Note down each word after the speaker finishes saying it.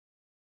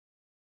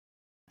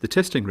The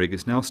testing rig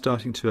is now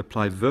starting to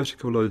apply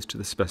vertical loads to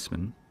the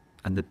specimen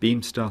and the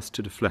beam starts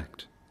to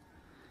deflect.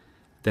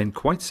 Then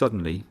quite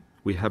suddenly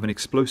we have an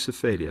explosive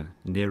failure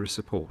near a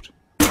support.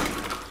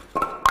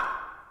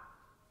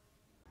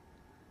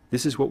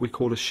 This is what we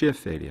call a shear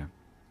failure,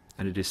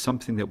 and it is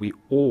something that we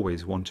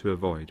always want to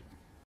avoid.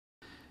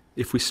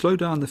 If we slow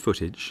down the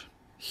footage,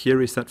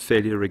 here is that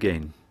failure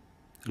again.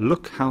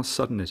 Look how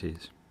sudden it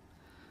is.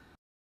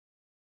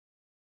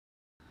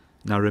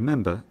 Now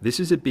remember, this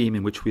is a beam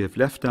in which we have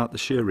left out the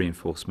shear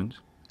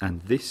reinforcement,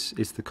 and this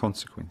is the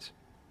consequence.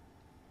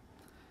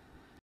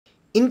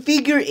 In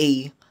Figure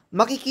A,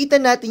 makikita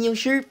natin yung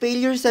shear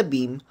failure sa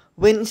beam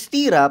when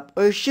stirrup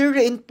or shear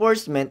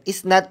reinforcement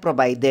is not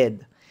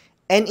provided.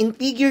 And in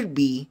Figure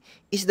B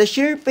is the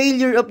shear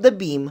failure of the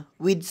beam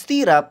with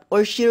stirrup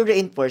or shear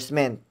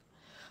reinforcement.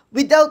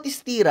 Without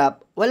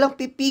stirrup, walang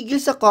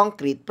pipigil sa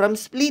concrete from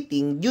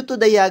splitting due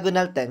to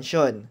diagonal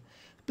tension.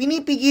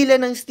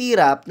 Pinipigilan ng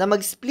stirrup na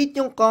mag-split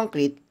yung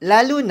concrete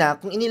lalo na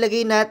kung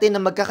inilagay natin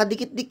na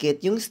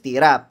magkakadikit-dikit yung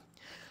stirrup.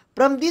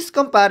 From this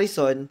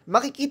comparison,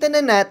 makikita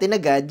na natin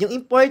agad yung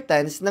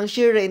importance ng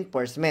shear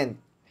reinforcement.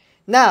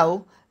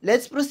 Now,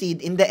 let's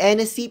proceed in the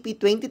Nscp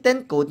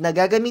 2010 code na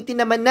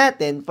gagamitin naman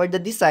natin for the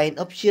design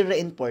of shear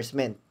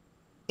reinforcement.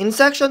 In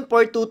section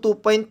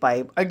 422.5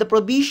 are the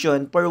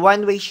provision for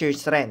one-way shear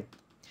strength.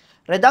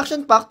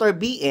 Reduction factor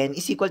Bn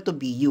is equal to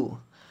Bu,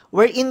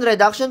 wherein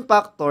reduction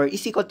factor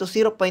is equal to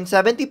 0.75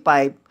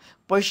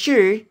 for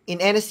shear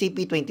in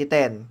Nscp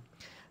 2010.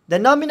 The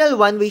nominal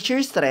one-way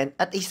shear strength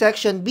at a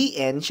section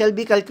Bn shall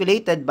be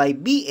calculated by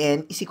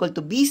Bn is equal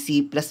to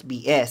Bc plus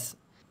Bs.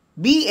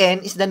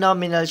 Bn is the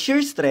nominal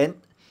shear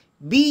strength,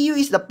 Bu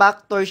is the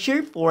factor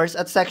shear force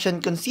at section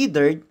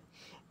considered,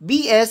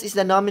 Bs is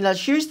the nominal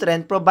shear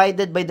strength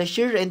provided by the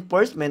shear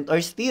reinforcement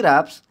or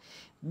stirrups,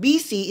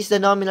 Bc is the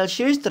nominal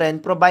shear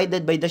strength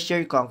provided by the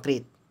shear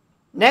concrete.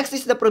 Next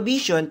is the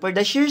provision for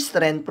the shear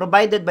strength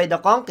provided by the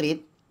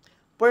concrete.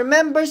 For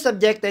members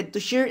subjected to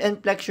shear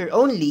and flexure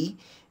only,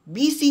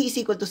 Bc is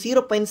equal to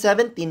 0.17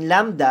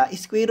 lambda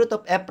square root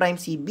of F prime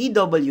C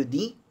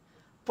BWD.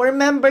 For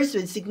members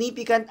with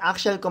significant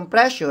axial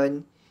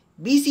compression,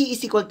 Bc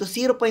is equal to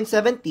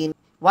 0.17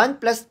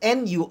 1 plus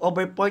Nu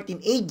over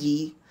 14 Ag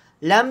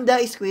lambda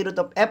square root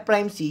of F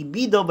prime C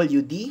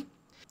BWD.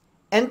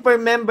 And for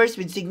members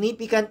with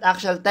significant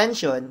axial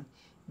tension,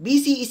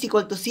 Bc is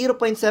equal to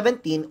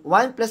 0.17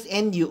 1 plus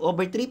Nu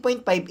over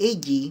 3.5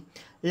 Ag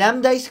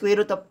lambda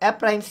square root of F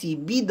prime C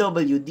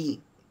BWD.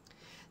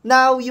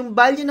 Now, yung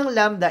value ng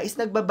lambda is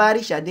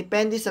nagbabari siya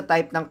depende sa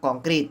type ng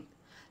concrete.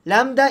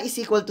 Lambda is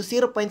equal to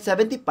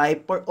 0.75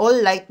 for all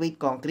lightweight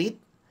concrete.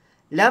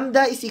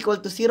 Lambda is equal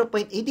to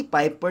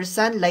 0.85 for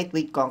sand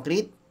lightweight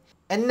concrete.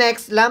 And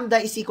next, lambda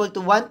is equal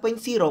to 1.0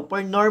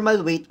 for normal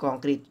weight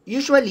concrete.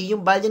 Usually,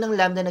 yung value ng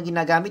lambda na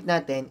ginagamit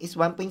natin is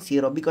 1.0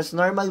 because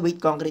normal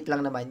weight concrete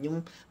lang naman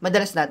yung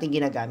madalas natin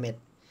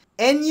ginagamit.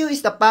 Nu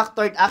is the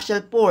factored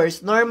axial force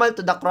normal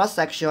to the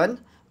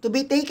cross-section to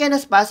be taken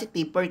as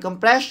positive for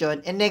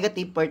compression and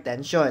negative for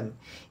tension.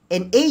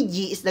 And Ag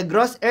is the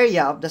gross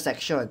area of the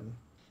section.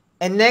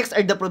 And next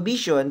are the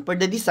provision for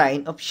the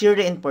design of shear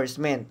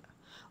reinforcement.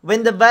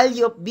 When the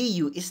value of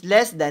Bu is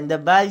less than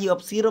the value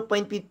of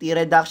 0.50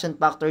 reduction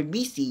factor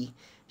Bc,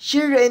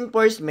 shear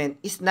reinforcement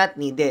is not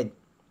needed.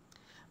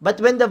 But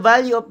when the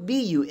value of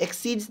Bu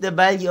exceeds the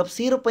value of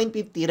 0.50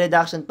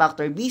 reduction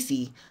factor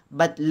Bc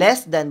but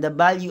less than the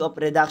value of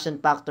reduction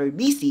factor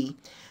Bc,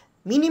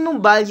 minimum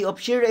value of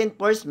shear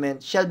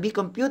reinforcement shall be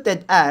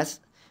computed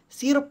as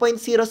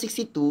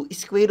 0.062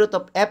 square root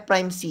of F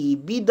prime C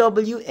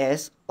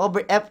BWS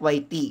over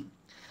Fyt,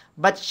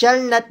 but shall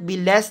not be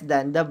less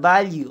than the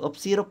value of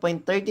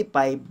 0.35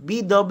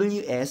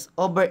 BWS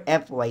over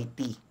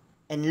Fyt.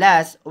 And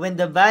last, when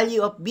the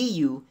value of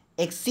Bu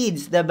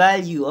exceeds the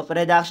value of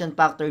reduction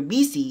factor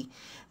Bc,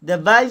 the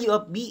value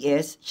of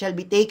Bs shall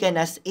be taken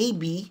as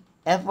AB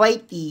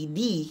Fyt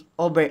d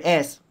over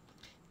S.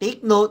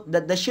 Take note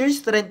that the shear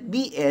strength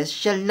Bs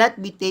shall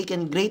not be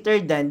taken greater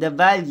than the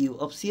value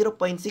of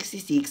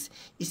 0.66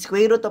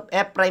 square root of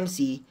F prime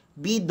C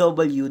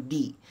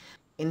BWD.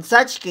 In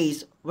such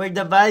case, where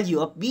the value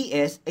of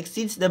Bs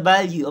exceeds the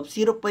value of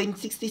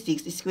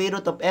 0.66 square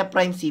root of F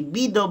prime C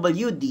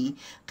BWD,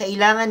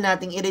 kailangan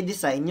nating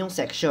i-redesign yung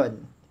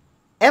section.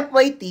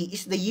 Fyt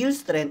is the yield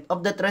strength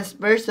of the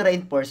transverse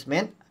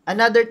reinforcement.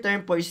 Another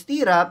term for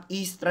stirrup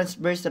is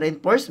transverse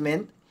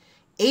reinforcement.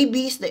 AB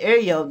is the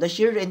area of the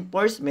shear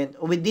reinforcement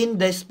within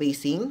the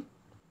spacing.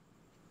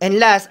 And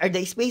last are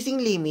the spacing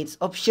limits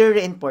of shear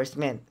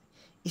reinforcement.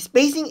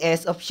 Spacing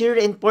S of shear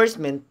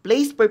reinforcement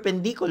placed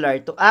perpendicular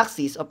to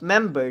axis of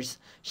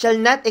members shall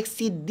not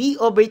exceed D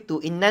over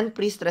 2 in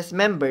non-pre-stressed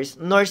members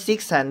nor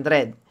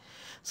 600.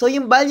 So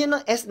yung value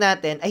ng S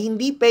natin ay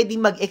hindi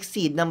pwedeng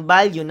mag-exceed ng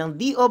value ng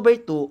D over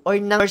 2 or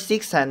ng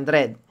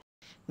 600.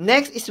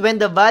 Next is when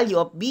the value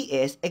of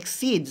Bs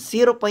exceeds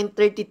 0.33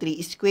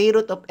 square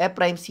root of F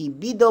prime C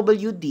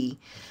BWD,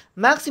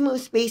 maximum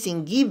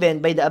spacing given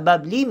by the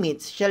above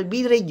limits shall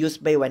be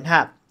reduced by 1/2.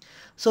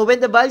 So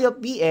when the value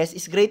of BS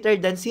is greater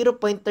than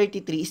 0.33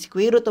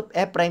 square root of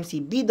F prime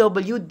C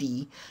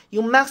BWD,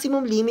 yung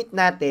maximum limit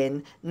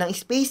natin ng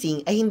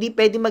spacing ay hindi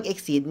pwede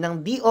mag-exceed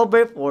ng D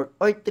over 4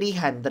 or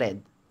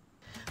 300.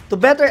 To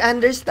better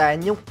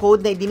understand yung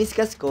code na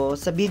i-discuss ko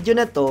sa video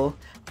na to,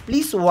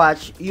 please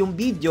watch yung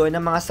video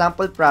ng mga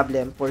sample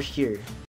problem for Shear.